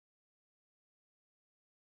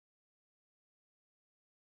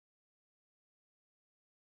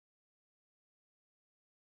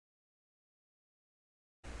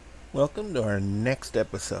Welcome to our next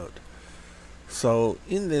episode. So,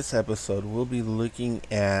 in this episode, we'll be looking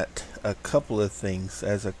at a couple of things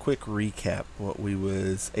as a quick recap. What we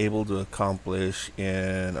was able to accomplish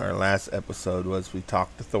in our last episode was we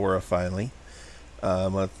talked to Thora finally.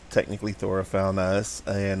 Technically, Thora found us,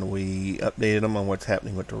 and we updated them on what's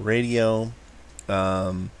happening with the radio.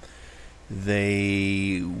 Um,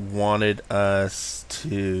 they wanted us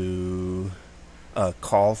to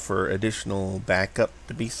call for additional backup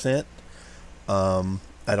to be sent.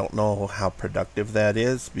 I don't know how productive that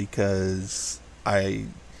is because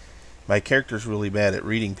my character's really bad at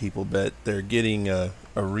reading people, but they're getting a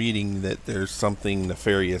reading that there's something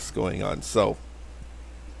nefarious going on. So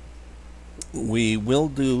we will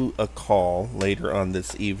do a call later on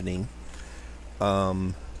this evening,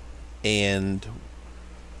 and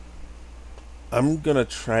I'm gonna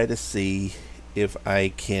try to see if I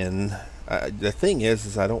can. The thing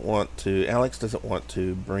is I don't want to. Alex doesn't want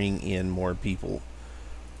to bring in more people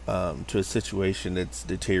to a situation that's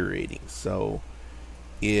deteriorating. So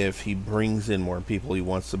if he brings in more people, he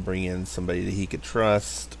wants to bring in somebody that he could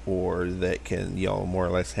trust or that can, more or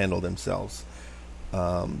less handle themselves.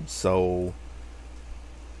 So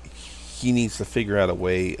he needs to figure out a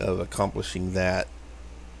way of accomplishing that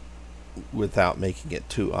without making it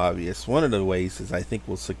too obvious. One of the ways is I think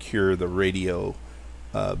we'll secure the radio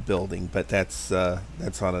building, but that's on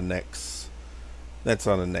a next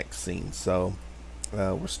scene. So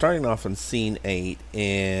we're starting off on scene 8,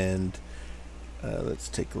 and let's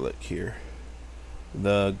take a look here.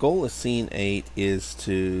 The goal of scene 8 is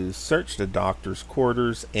to search the doctor's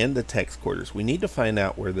quarters and the tech's quarters. We need to find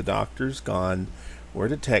out where the doctor's gone, where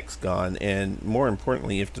the tech's gone, and more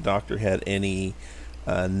importantly, if the doctor had any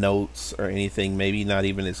notes or anything, maybe not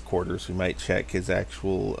even his quarters. We might check his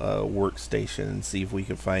actual workstation and see if we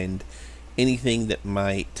can find anything that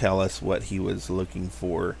might tell us what he was looking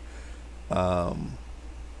for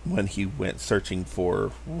when he went searching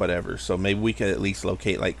for whatever. So maybe we could at least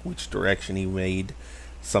locate like which direction he made,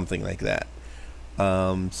 something like that.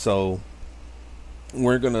 So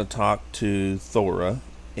we're going to talk to Thora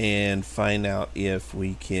and find out if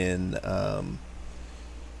we can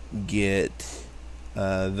get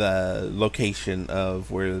the location of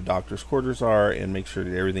where the doctor's quarters are and make sure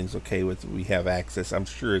that everything's okay with we have access. I'm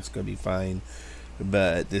sure it's going to be fine,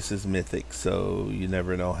 but this is Mythic, so you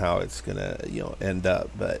never know how it's going to end up.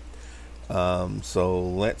 But so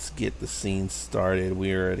let's get the scene started.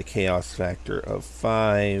 We are at a chaos factor of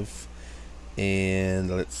 5, and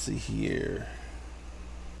let's see here.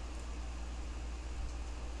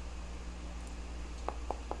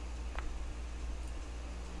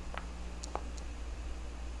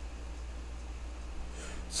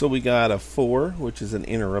 So we got a 4, which is an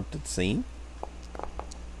interrupted scene.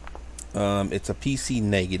 It's a PC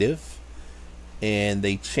negative, and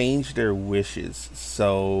they changed their wishes.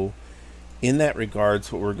 So in that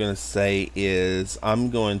regards, what we're going to say is I'm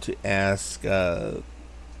going to ask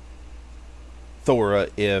Thora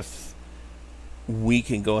if we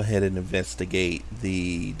can go ahead and investigate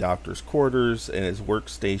the doctor's quarters and his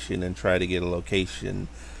workstation and try to get a location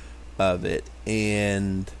of it.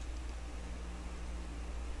 And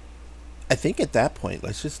I think at that point,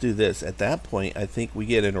 let's just do this. At that point, I think we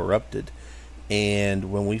get interrupted. And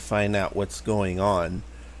when we find out what's going on,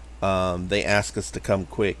 they ask us to come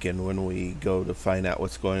quick. And when we go to find out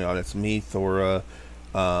what's going on, it's me, Thora,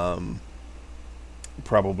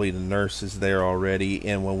 probably the nurse is there already.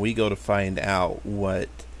 And when we go to find out what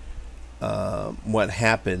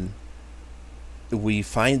happened, we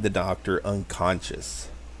find the doctor unconscious.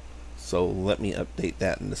 So let me update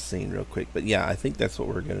that in the scene real quick. But yeah, I think that's what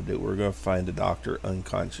we're going to do. We're going to find the doctor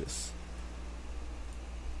unconscious.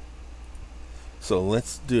 So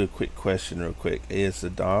let's do a quick question real quick. Is the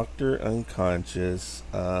doctor unconscious?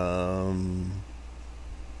 I'll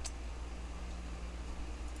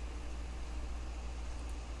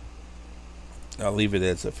leave it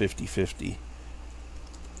as a 50-50.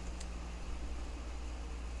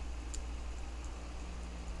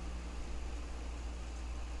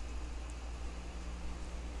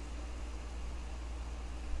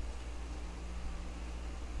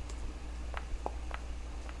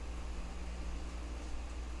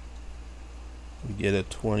 We get a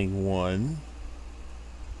 21.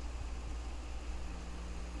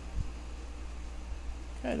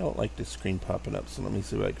 I don't like the screen popping up, so let me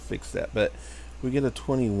see if I can fix that. But we get a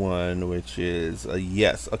 21, which is a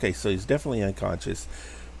yes. Okay, so he's definitely unconscious.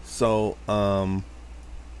 So,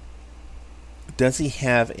 does he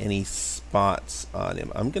have any spots on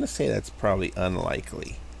him? I'm going to say that's probably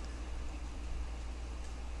unlikely.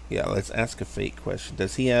 Yeah, let's ask a fake question.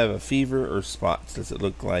 Does he have a fever or spots? Does it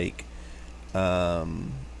look like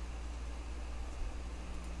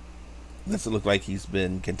Doesn't look like he's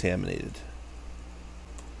been contaminated.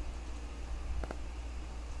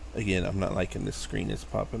 Again, I'm not liking this screen is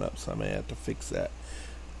popping up, so I may have to fix that.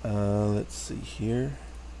 Let's see here.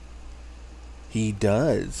 He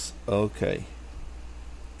does. Okay.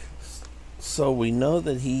 So we know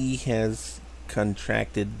that he has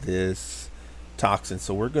contracted this toxin,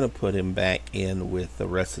 so we're going to put him back in with the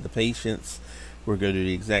rest of the patients. We're going to do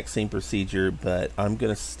the exact same procedure, but I'm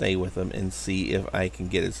going to stay with him and see if I can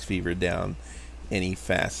get his fever down any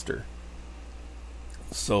faster.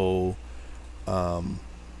 So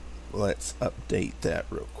let's update that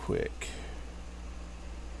real quick,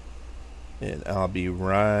 and I'll be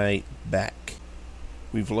right back.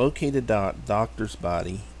 We've located doctor's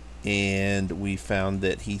body, and we found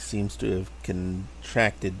that he seems to have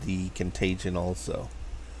contracted the contagion also.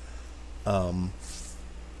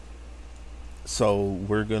 So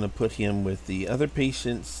we're going to put him with the other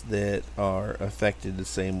patients that are affected the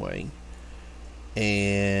same way.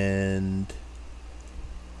 And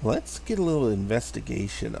let's get a little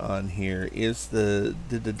investigation on here.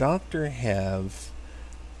 Did the doctor have,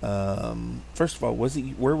 first of all,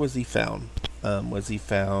 where was he found? Was he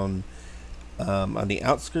found on the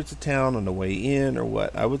outskirts of town on the way in, or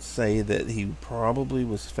what? I would say that he probably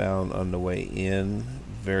was found on the way in,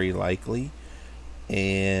 very likely.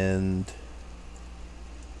 And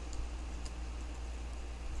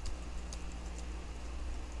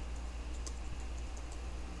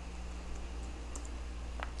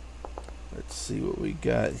let's see what we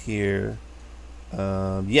got here.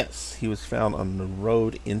 Yes, he was found on the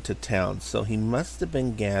road into town, so he must have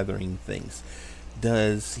been gathering things.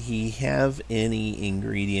 Does he have any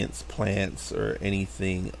ingredients, plants, or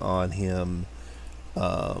anything on him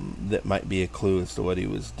that might be a clue as to what he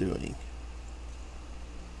was doing?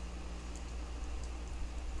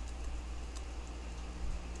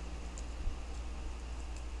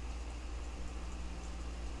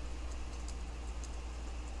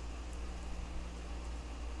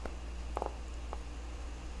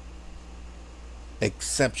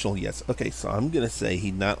 Exceptional, yes. Okay, so I'm going to say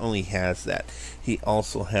he not only has that, he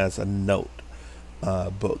also has a note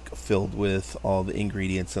book filled with all the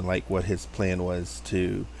ingredients and like what his plan was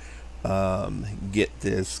to get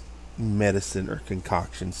this medicine or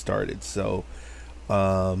concoction started. So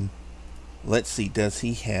let's see, does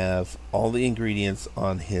he have all the ingredients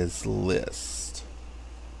on his list?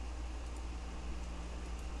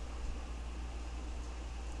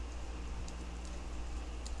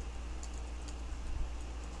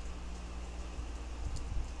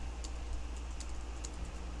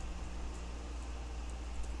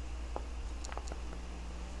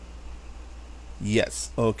 Yes.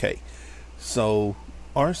 Okay. So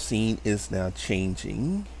our scene is now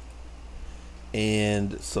changing.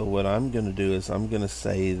 And so what I'm going to do is I'm going to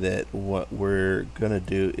say that what we're going to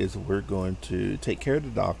do is we're going to take care of the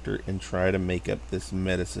doctor and try to make up this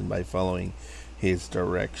medicine by following his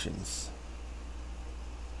directions.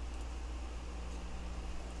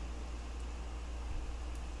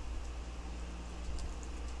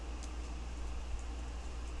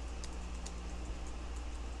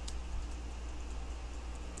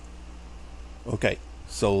 Okay,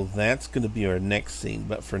 so that's going to be our next scene.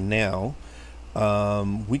 But for now,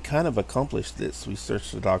 we kind of accomplished this. We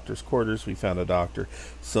searched the doctor's quarters. We found a doctor.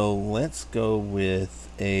 So let's go with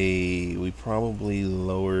we probably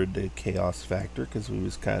lowered the chaos factor because we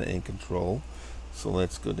was kind of in control. So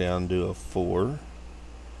let's go down to a 4.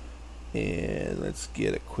 And let's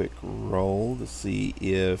get a quick roll to see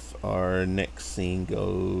if our next scene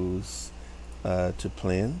goes to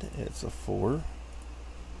plan. It's a 4.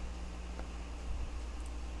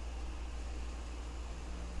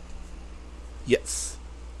 Yes.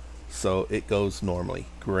 So it goes normally.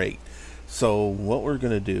 Great. So what we're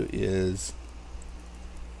going to do is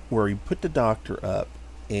where we put the doctor up,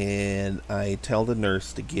 and I tell the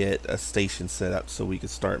nurse to get a station set up so we can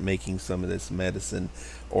start making some of this medicine,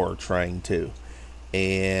 or trying to,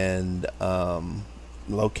 and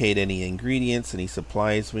locate any ingredients, any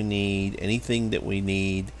supplies we need, anything that we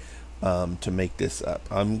need to make this up.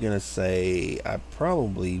 I'm going to say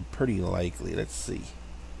probably pretty likely. Let's see.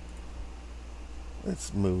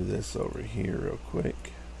 Let's move this over here real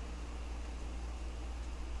quick.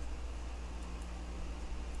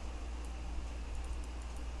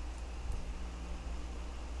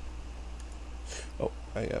 Oh,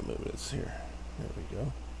 I gotta move this here. There we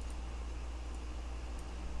go.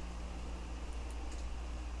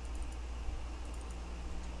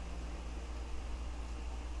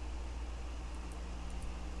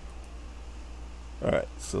 Alright,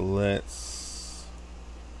 so let's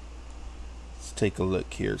take a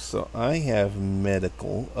look here. So I have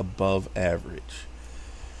medical above average.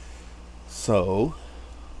 So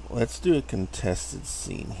let's do a contested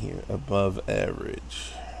scene here. Above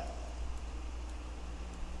average.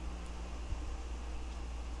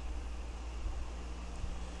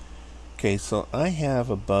 Okay, so I have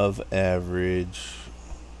above average.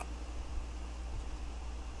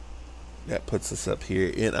 That puts us up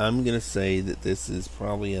here, and I'm gonna say that this is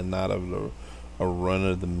probably not a run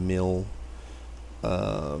of the mill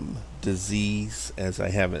disease, as I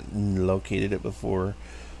haven't located it before.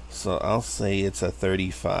 So I'll say it's a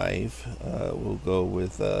 35. We'll go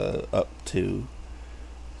with up to.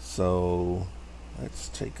 So let's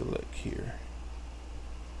take a look here.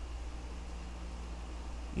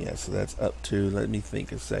 Yeah, so that's up to. Let me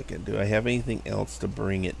think a second. Do I have anything else to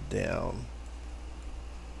bring it down?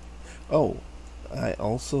 Oh, I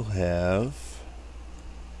also have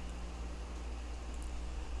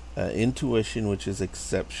intuition, which is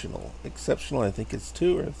exceptional. Exceptional, I think it's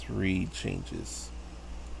 2 or 3 changes.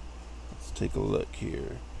 Let's take a look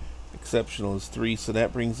here. Exceptional is 3, so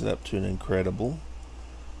that brings it up to an incredible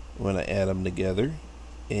when I add them together.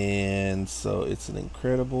 And so it's an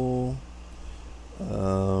incredible.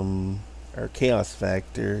 Our chaos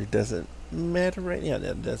factor doesn't matter right now.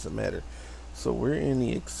 That doesn't matter. So we're in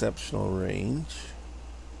the exceptional range.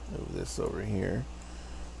 Move this over here.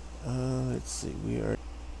 Let's see. We are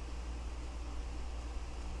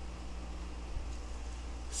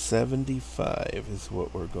 75 is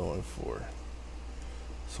what we're going for.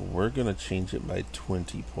 So we're going to change it by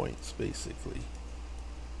 20 points, basically.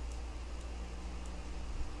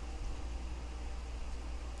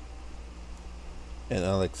 And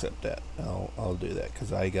I'll accept that. I'll do that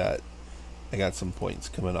because I got some points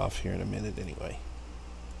coming off here in a minute anyway.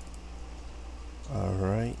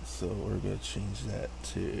 Alright, so we're going to change that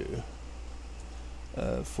to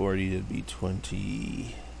 40 to be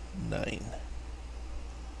 29.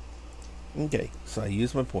 Okay, so I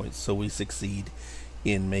use my points, so we succeed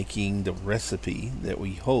in making the recipe that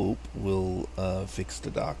we hope will fix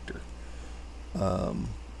the doctor.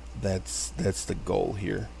 That's the goal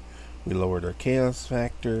here. We lowered our chaos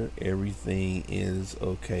factor. Everything is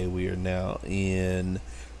okay. We are now in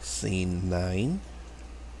scene 9.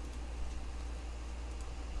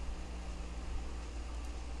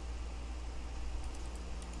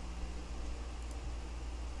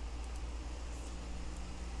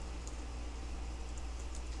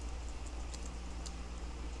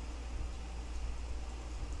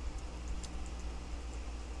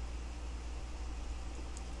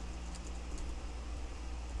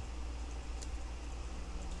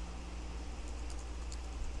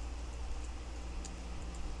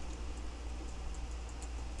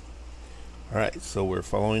 Alright, so we're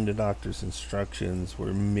following the doctor's instructions.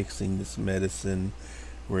 We're mixing this medicine.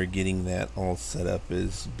 We're getting that all set up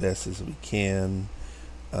as best as we can.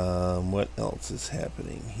 What else is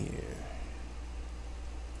happening here?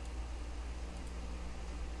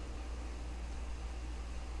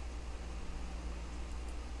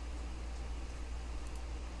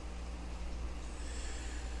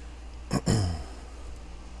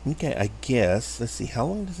 Okay, I guess, let's see, how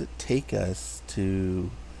long does it take us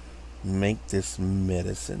to make this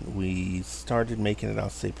medicine? We started making it, I'll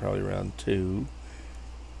say probably around 2.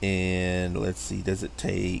 And let's see, does it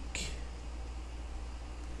take,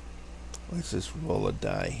 let's just roll a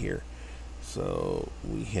die here. So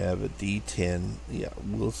we have a D10. Yeah,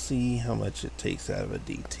 we'll see how much it takes out of a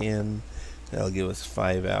D10. That'll give us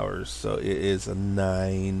 5 hours. So it is a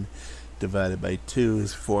 9 divided by 2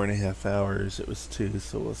 is 4.5 hours. It was 2,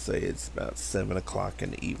 so we'll say it's about 7 o'clock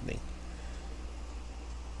in the evening.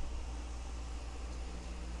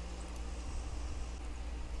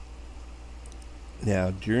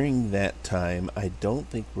 Now, during that time, I don't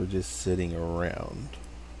think we're just sitting around.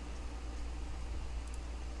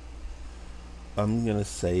 I'm going to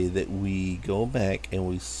say that we go back and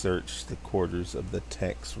we search the quarters of the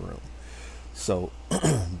tech's room. So,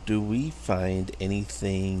 do we find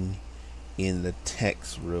anything in the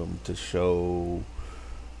tech's room to show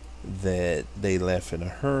that they left in a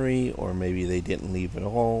hurry, or maybe they didn't leave at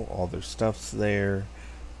all their stuff's there?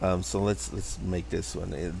 So let's make this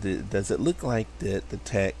one. Does it look like that the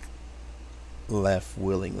tech left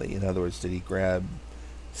willingly? In other words, did he grab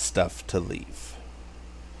stuff to leave?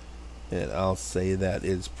 And I'll say that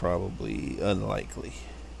is probably unlikely.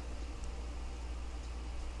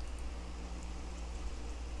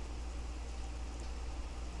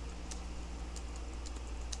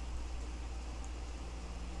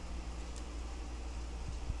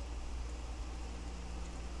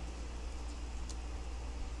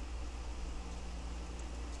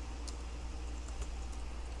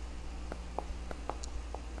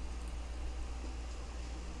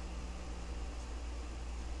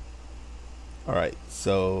 Alright,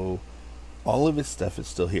 so all of his stuff is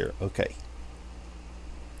still here. Okay.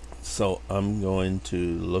 So I'm going to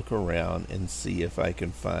look around and see if I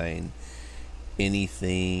can find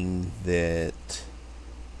anything that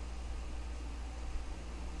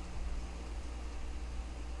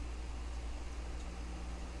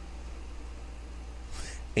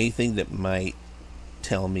might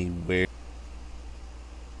tell me where.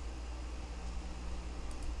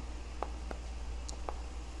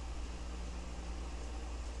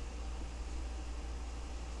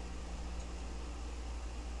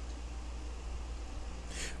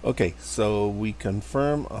 Okay, so we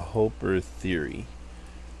confirm a Hopper theory.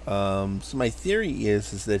 So my theory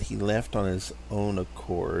is that he left on his own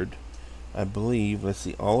accord. I believe, let's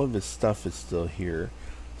see, all of his stuff is still here.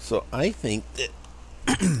 So I think that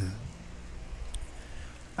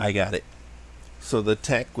I got it. So the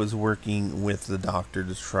tech was working with the doctor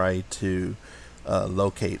to try to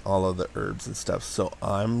locate all of the herbs and stuff. So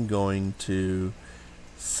I'm going to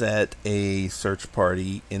set a search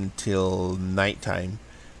party until nighttime.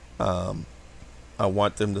 I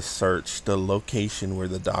want them to search the location where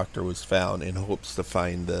the doctor was found in hopes to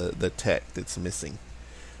find the tech that's missing.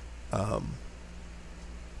 Because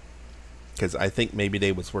I think maybe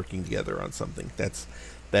they was working together on something. That's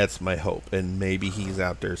my hope. And maybe he's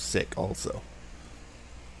out there sick also.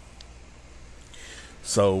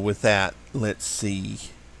 So with that, let's see.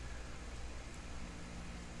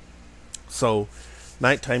 So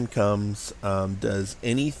nighttime comes. Does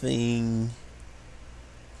anything...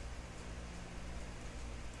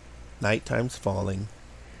 Nighttime's falling.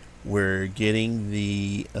 We're getting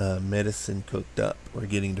the medicine cooked up. We're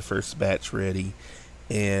getting the first batch ready.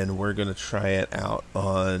 And we're going to try it out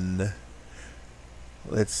on...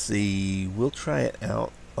 Let's see. We'll try it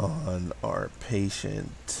out on our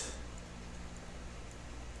patient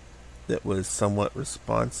that was somewhat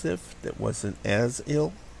responsive, that wasn't as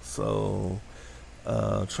ill. So,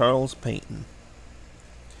 Charles Paython.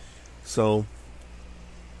 So,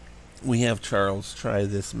 we have Charles try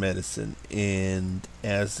this medicine, and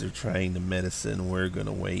as they're trying the medicine, we're going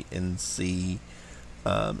to wait and see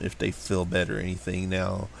if they feel better or anything.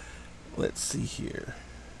 Now, let's see here.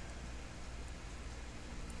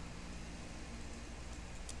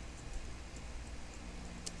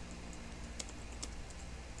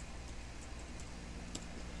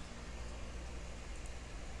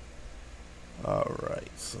 Alright,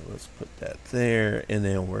 so let's put that there, and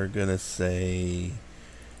then we're going to say...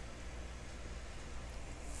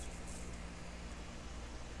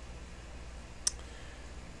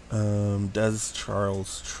 does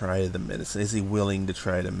Charles try the medicine? Is he willing to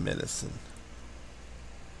try the medicine?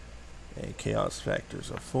 Okay, chaos factors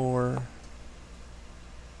are 4.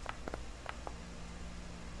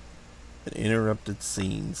 An interrupted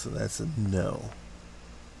scene, so that's a no.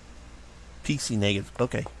 PC negative,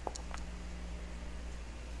 okay.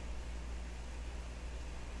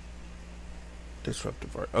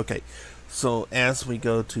 Disruptive art, okay. So as we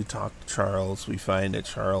go to talk to Charles, we find that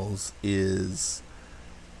Charles is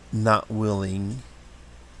not willing.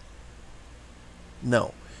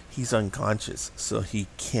 No, he's unconscious, so he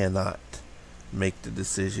cannot make the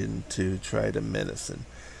decision to try the medicine.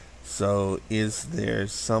 So is there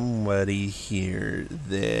somebody here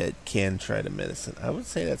that can try the medicine? I would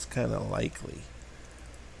say that's kind of likely.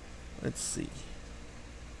 Let's see.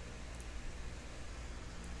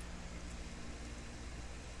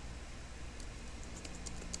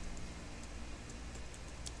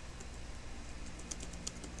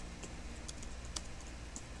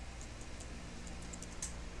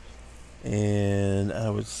 And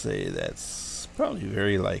I would say that's probably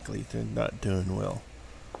very likely. They're not doing well.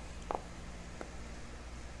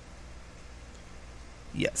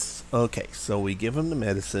 Yes. Okay, so we give them the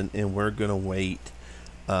medicine, and we're going to wait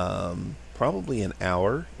probably an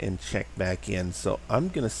hour and check back in. So I'm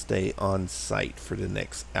going to stay on site for the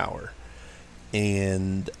next hour.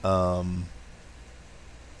 And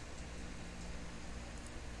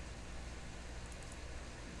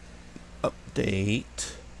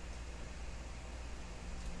update.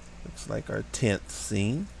 Looks like our 10th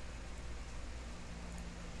scene.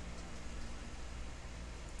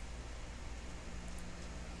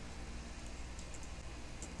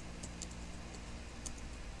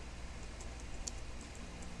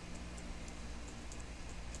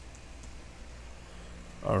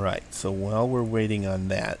 Alright, so while we're waiting on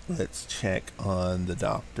that, let's check on the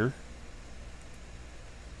doctor.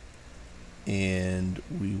 And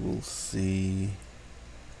we will see...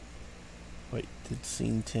 Wait, did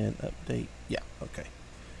scene 10 update? Yeah, okay.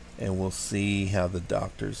 And we'll see how the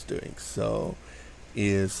doctor's doing. So,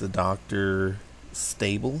 is the doctor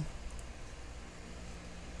stable?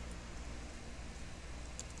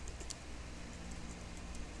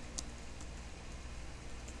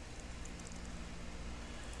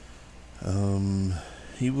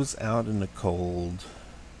 He was out in the cold.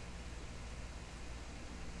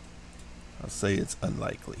 I'll say it's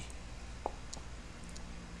unlikely.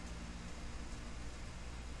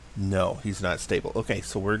 No, he's not stable. Okay,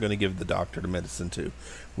 so we're going to give the doctor the medicine too.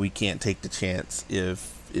 We can't take the chance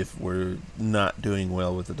if we're not doing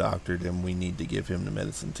well with the doctor, then we need to give him the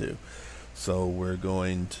medicine too. So we're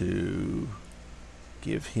going to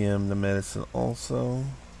give him the medicine also.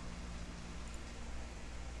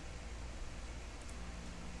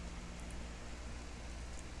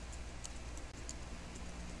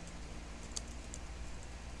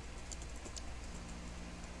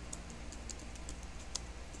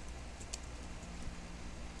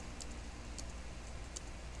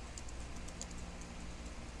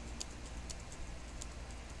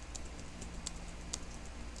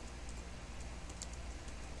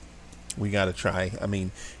 We got to try. I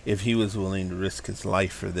mean, if he was willing to risk his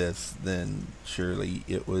life for this, then surely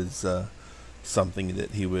it was something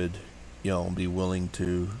that he would, be willing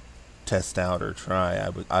to test out or try.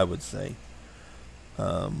 I would say.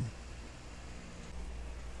 We're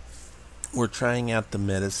trying out the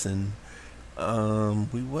medicine.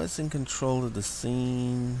 We was in control of the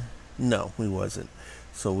scene. No, we wasn't.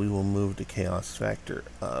 So we will move the chaos factor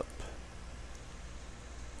up.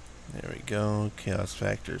 There we go. Chaos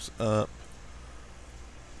factor's up.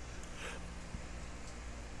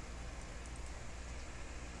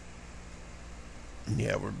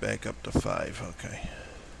 Yeah, we're back up to 5. Okay.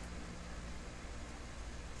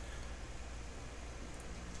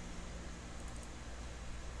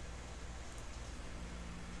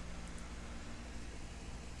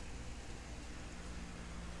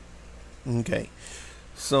 Okay.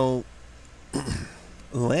 So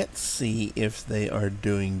let's see if they are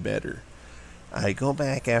doing better. I go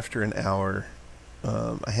back after an hour.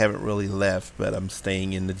 I haven't really left, but I'm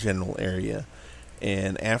staying in the general area.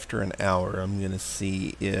 And after an hour, I'm going to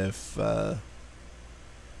see if are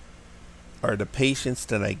the patients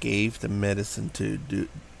that I gave the medicine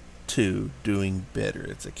to doing better.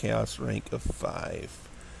 It's a chaos rank of 5.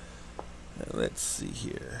 Now, let's see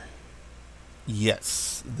here.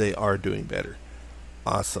 Yes, they are doing better.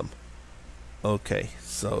 Awesome. Okay,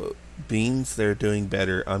 so beans, they're doing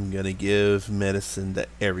better. I'm going to give medicine to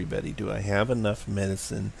everybody. Do I have enough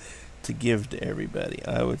medicine to give to everybody?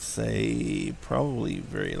 I would say probably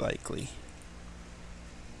very likely.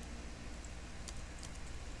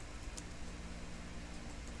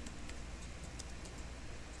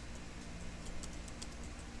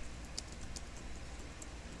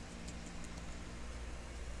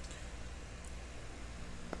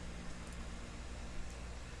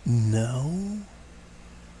 No,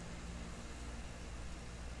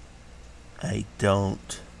 I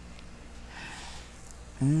don't.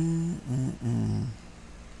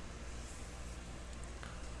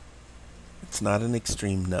 It's not an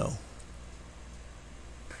extreme no.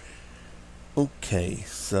 Okay,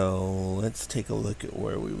 so let's take a look at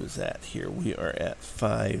where we was at here. We are at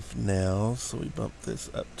 5 now, so we bumped this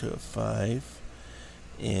up to a 5.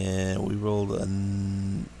 And we rolled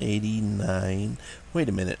an 89. Wait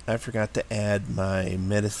a minute, I forgot to add my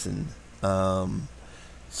medicine. So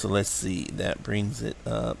let's see, that brings it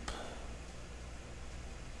up.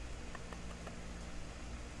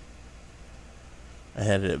 I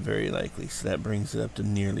had it at very likely, so that brings it up to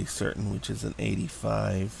nearly certain, which is an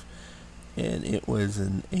 85. And it was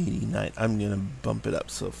an 89. I'm going to bump it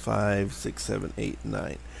up, so 5, 6, 7, 8,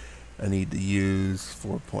 9. I need to use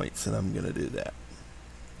 4 points, and I'm going to do that.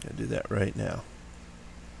 I'm going to do that right now.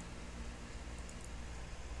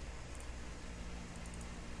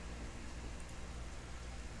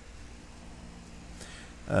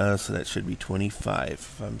 So that should be 25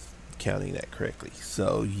 if I'm counting that correctly.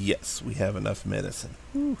 So yes, we have enough medicine.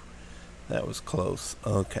 Whew, that was close.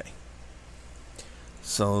 Okay.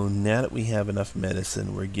 So now that we have enough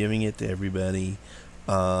medicine, we're giving it to everybody.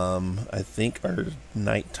 I think our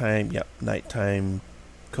nighttime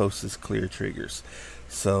coast is clear triggers.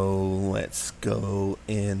 So let's go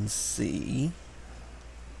and see.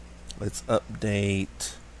 Let's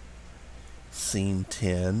update scene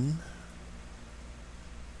 10.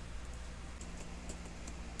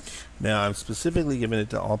 Now, I'm specifically giving it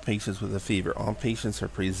to all patients with a fever. All patients are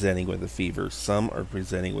presenting with a fever. Some are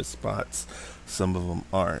presenting with spots. Some of them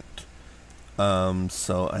aren't.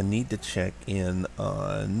 So I need to check in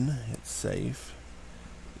on... It's safe.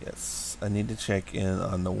 Yes, I need to check in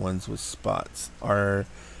on the ones with spots. Are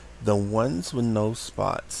the ones with no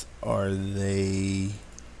spots, are they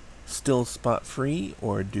still spot free,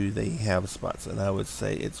 or do they have spots? And I would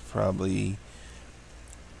say it's probably...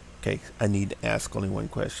 Okay, I need to ask only one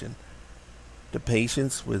question. The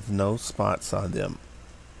patients with no spots on them,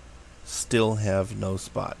 still have no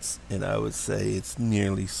spots, and I would say it's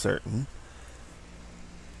nearly certain.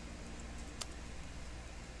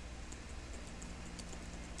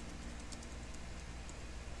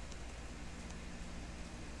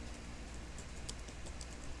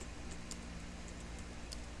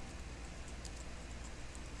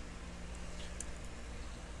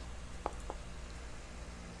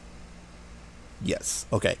 Yes.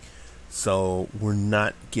 Okay. So we're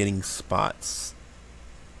not getting spots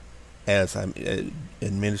as I'm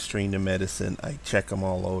administering the medicine. I check them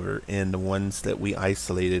all over, and the ones that we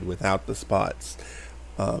isolated without the spots,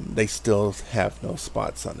 they still have no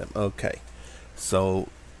spots on them. Okay. So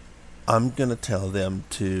I'm going to tell them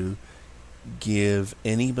to give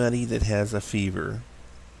anybody that has a fever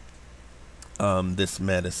this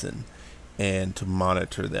medicine and to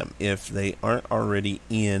monitor them. If they aren't already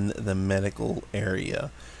in the medical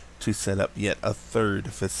area, to set up yet a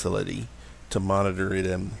third facility to monitor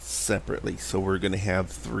them separately. So we're going to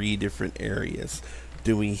have 3 different areas.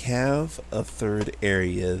 Do we have a third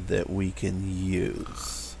area that we can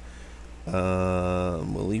use? We'll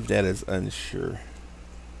leave that as unsure.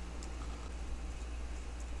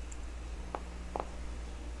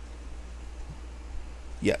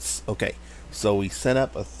 Yes, okay. So we set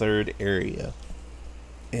up a third area,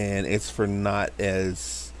 and it's for not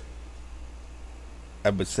as, I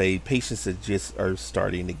would say, patients that just are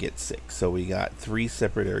starting to get sick. So we got 3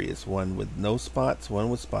 separate areas, one with no spots, one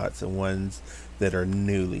with spots, and ones that are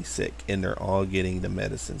newly sick, and they're all getting the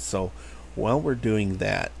medicine. So while we're doing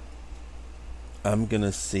that, I'm going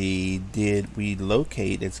to see, did we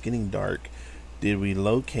locate, it's getting dark, did we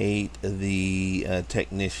locate the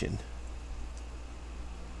technician?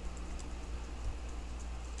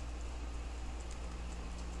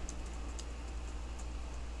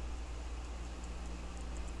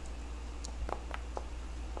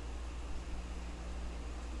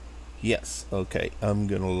 Yes, okay. I'm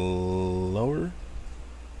going to lower.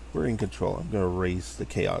 We're in control. I'm going to raise the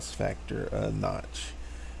chaos factor a notch.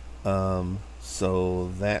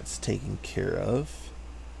 So that's taken care of.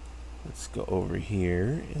 Let's go over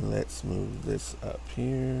here and let's move this up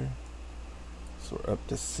here. So we're up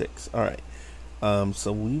to 6. All right.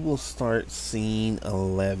 So we will start scene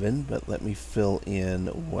 11, but let me fill in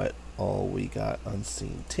what all we got on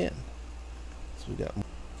scene 10. So we got.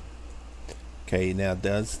 Okay, now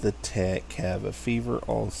does the tech have a fever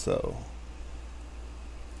also?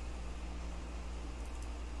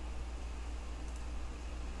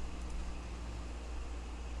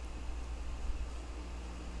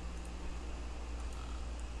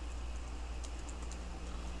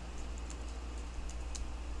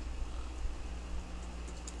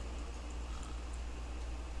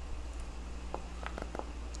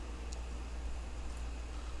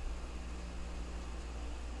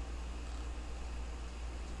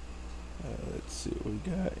 Let's see what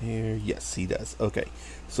we got here. Yes, he does. Okay,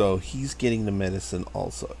 so he's getting the medicine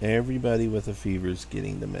also. Everybody with a fever is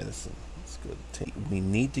getting the medicine. Let's go to we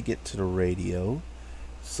need to get to the radio.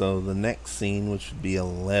 So the next scene, which would be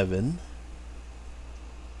 11.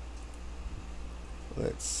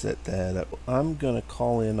 Let's set that up. I'm going to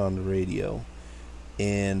call in on the radio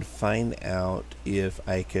and find out if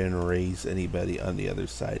I can raise anybody on the other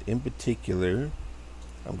side. In particular,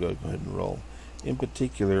 I'm going to go ahead and roll. In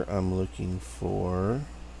particular, I'm looking for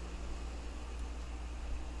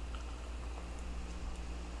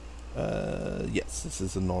yes, this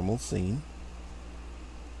is a normal scene.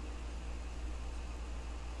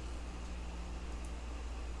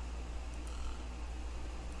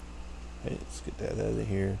 Okay, let's get that out of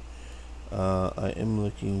here. I am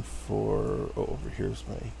looking for, oh, over here's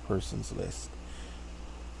my persons list.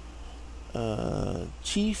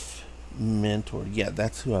 Chief mentor. Yeah,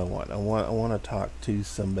 that's who I want. I want to talk to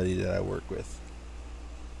somebody that I work with.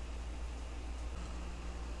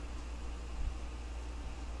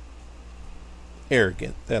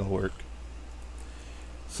 Arrogant. That'll work.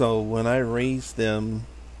 So when I raise them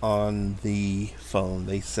on the phone,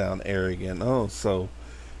 they sound arrogant. Oh, so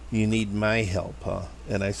you need my help, huh?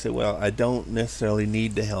 And I said, well, I don't necessarily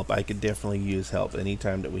need the help. I could definitely use help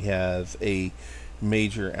anytime that we have a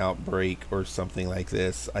major outbreak or something like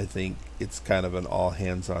this. I think it's kind of an all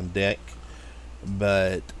hands on deck.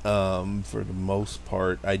 But for the most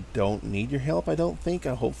part, I don't need your help. I don't think.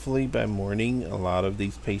 Hopefully by morning, a lot of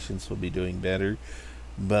these patients will be doing better.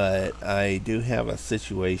 But I do have a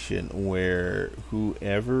situation where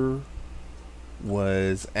whoever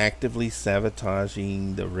was actively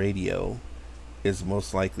sabotaging the radio is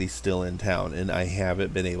most likely still in town, and I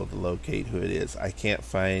haven't been able to locate who it is. I can't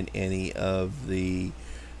find any of the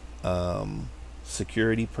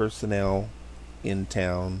security personnel in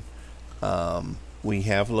town. We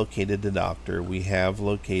have located the doctor. We have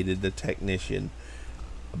located the technician.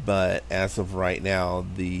 But as of right now,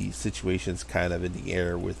 the situation's kind of in the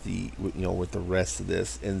air with with the rest of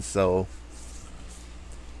this. And so,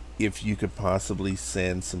 if you could possibly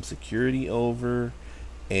send some security over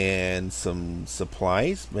and some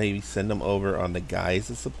supplies, maybe send them over on the guise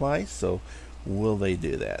of supplies. So, will they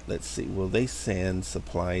do that? Let's see. Will they send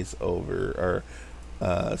supplies over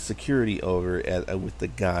or security over with the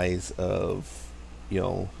guise of,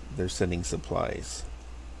 they're sending supplies?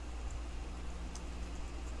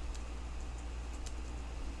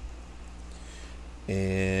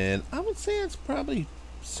 And I would say it's probably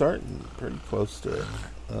starting pretty close to it.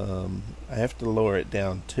 I have to lower it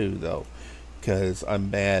down too, though, because I'm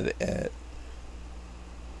bad at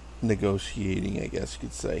negotiating, I guess you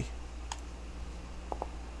could say.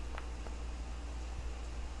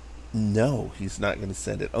 No, he's not going to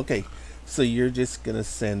send it. Okay, so you're just going to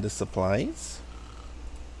send the supplies?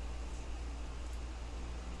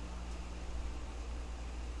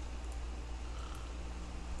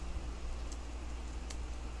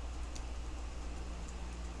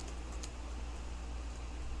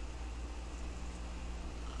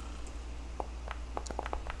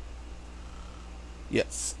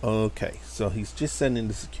 Yes. Okay. So he's just sending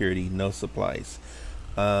the security, no supplies.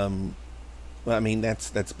 Um, well, I mean that's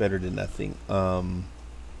better than nothing.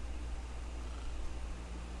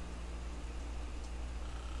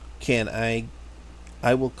 Can I?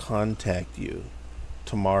 I will contact you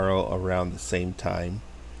tomorrow around the same time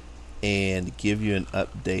and give you an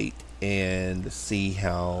update and see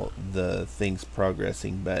how the thing's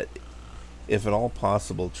progressing. But if at all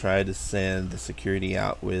possible, try to send the security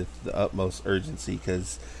out with the utmost urgency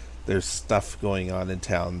because there's stuff going on in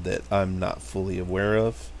town that I'm not fully aware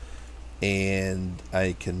of, and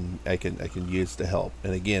I can use the help.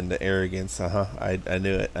 And again, the arrogance. I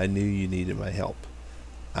knew it. I knew you needed my help.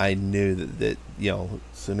 I knew that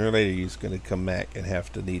sooner or later you're going to come back and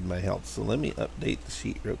have to need my help. So let me update the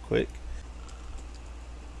sheet real quick.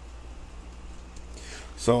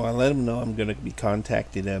 So I let them know I'm going to be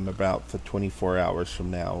contacting them about for 24 hours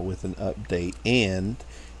from now with an update. And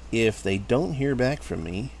if they don't hear back from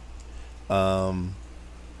me, um,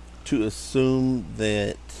 to assume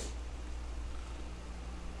that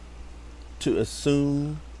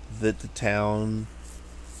the town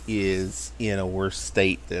is in a worse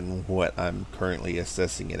state than what I'm currently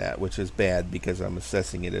assessing it at, which is bad because I'm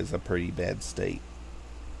assessing it as a pretty bad state.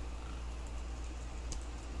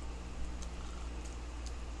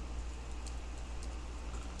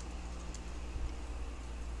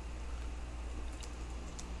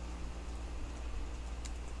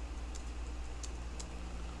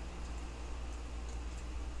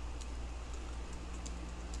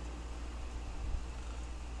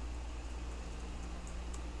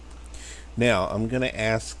 Now, I'm going to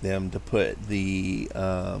ask them to put the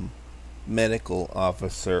medical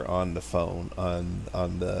officer on the phone,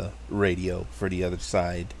 on the radio for the other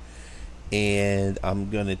side. And I'm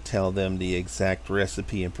going to tell them the exact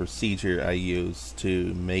recipe and procedure I use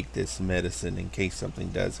to make this medicine in case something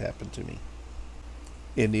does happen to me.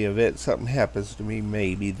 In the event something happens to me,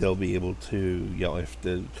 maybe they'll be able to,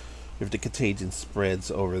 if the contagion spreads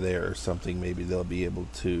over there or something, maybe they'll be able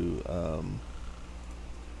to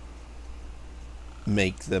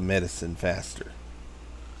make the medicine faster.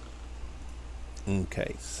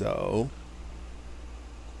 Okay, so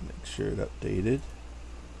make sure it updated.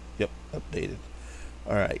 Yep, updated.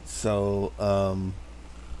 All right, so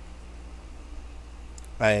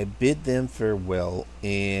I bid them farewell,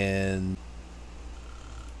 and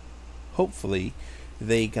hopefully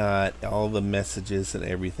they got all the messages and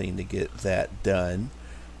everything to get that done.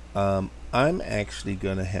 I'm actually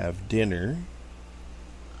gonna have dinner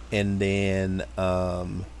and then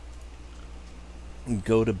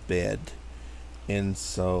go to bed. And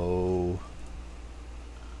so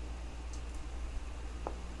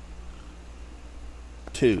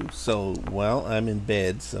while I'm in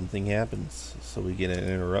bed, something happens. So we get an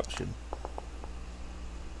interruption.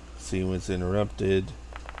 See what's interrupted.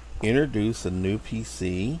 Introduce a new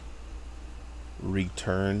PC.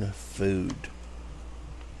 Return food.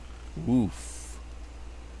 Oof.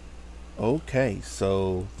 Okay,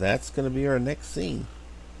 so that's going to be our next scene.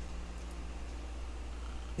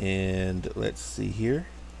 And let's see here.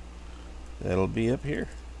 That'll be up here.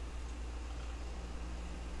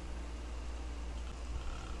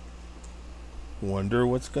 Wonder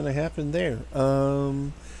what's going to happen there.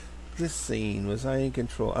 This scene, was I in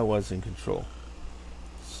control? I was in control.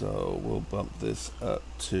 So we'll bump this up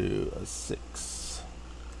to a 6.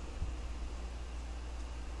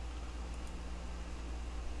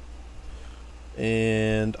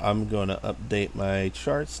 And I'm going to update my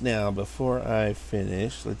charts now. Before I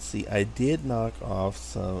finish, let's see, I did knock off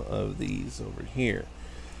some of these over here.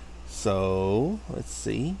 So let's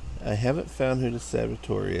see, I haven't found who the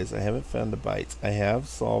saboteur is. I haven't found the bites. I have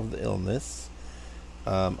solved the illness.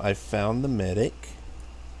 I found the medic.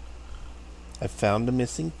 I found the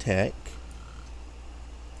missing tech.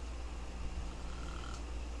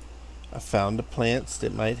 I found the plants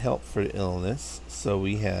that might help for the illness. So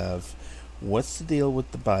we have what's the deal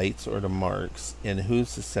with the bites or the marks, and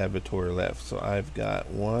who's the saboteur left. So I've got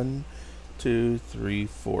 1, 2, 3,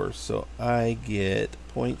 4. So I get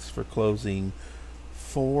points for closing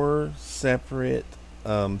 4 separate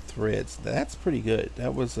threads. That's pretty good.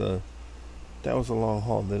 That was a long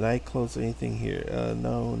haul. Did I close anything here?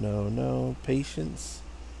 No. Patience.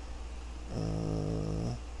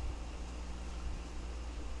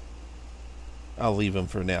 I'll leave them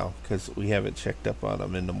for now because we haven't checked up on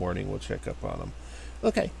them. In the morning we'll check up on them.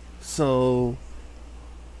 Okay, so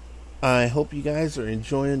I hope you guys are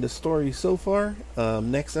enjoying the story so far.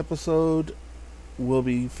 Next episode we'll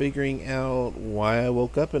be figuring out why I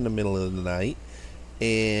woke up in the middle of the night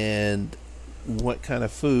and what kind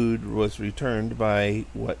of food was returned by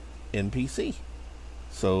what NPC.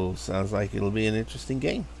 So sounds like it'll be an interesting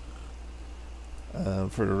game.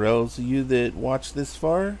 For the those of you that watched this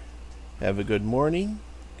far, have a good morning,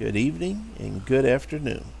 good evening, and good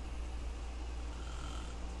afternoon.